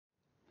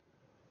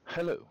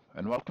Hello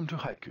and welcome to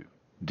HYCU,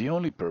 the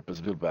only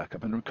purpose-built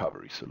backup and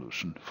recovery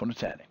solution for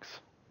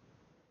Nutanix.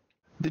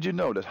 Did you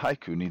know that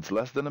HYCU needs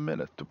less than a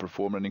minute to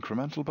perform an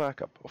incremental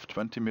backup of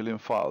 20 million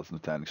files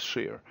Nutanix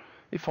share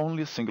if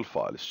only a single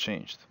file is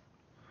changed?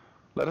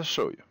 Let us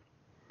show you.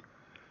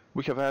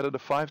 We have added a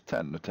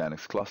 5.10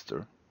 Nutanix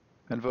cluster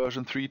and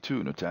version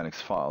 3.2 Nutanix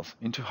Files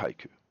into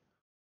HYCU.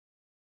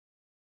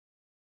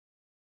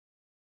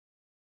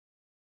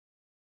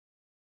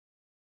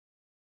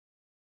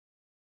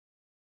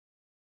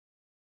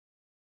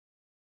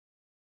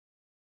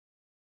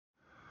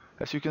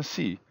 As you can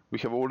see, we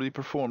have already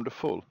performed a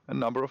full and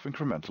number of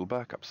incremental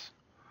backups.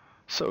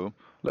 So,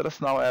 let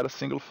us now add a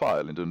single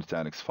file into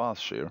Nutanix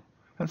Files share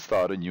and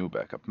start a new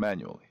backup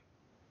manually.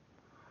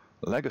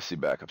 Legacy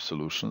backup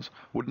solutions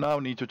would now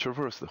need to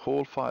traverse the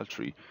whole file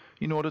tree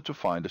in order to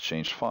find the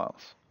changed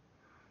files.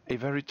 A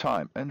very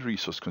time and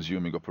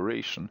resource-consuming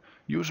operation,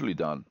 usually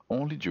done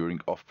only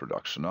during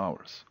off-production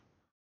hours.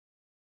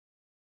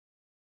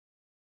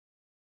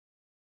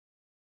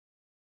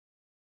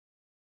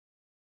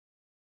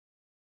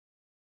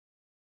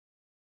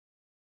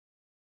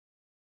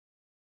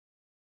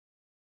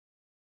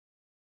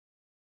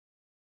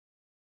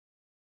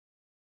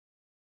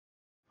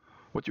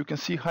 What you can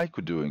see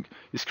HYCU doing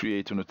is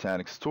create a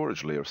Nutanix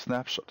storage layer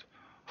snapshot,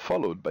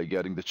 followed by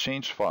getting the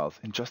changed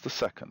files in just a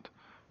second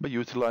by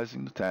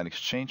utilizing Nutanix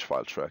change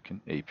file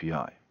tracking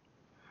API.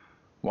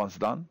 Once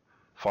done,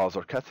 files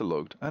are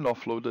cataloged and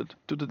offloaded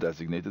to the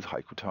designated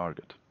HYCU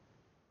target.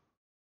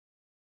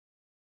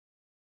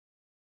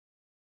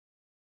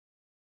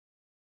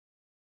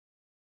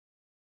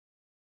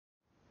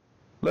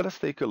 Let us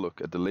take a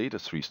look at the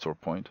latest restore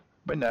point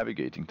by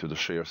navigating to the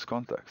share's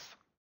context.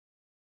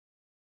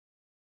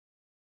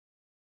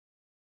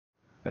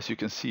 As you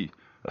can see,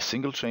 a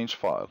single change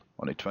file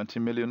on a 20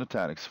 million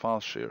Nutanix file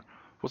share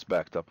was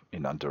backed up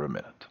in under a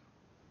minute.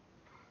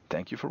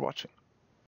 Thank you for watching.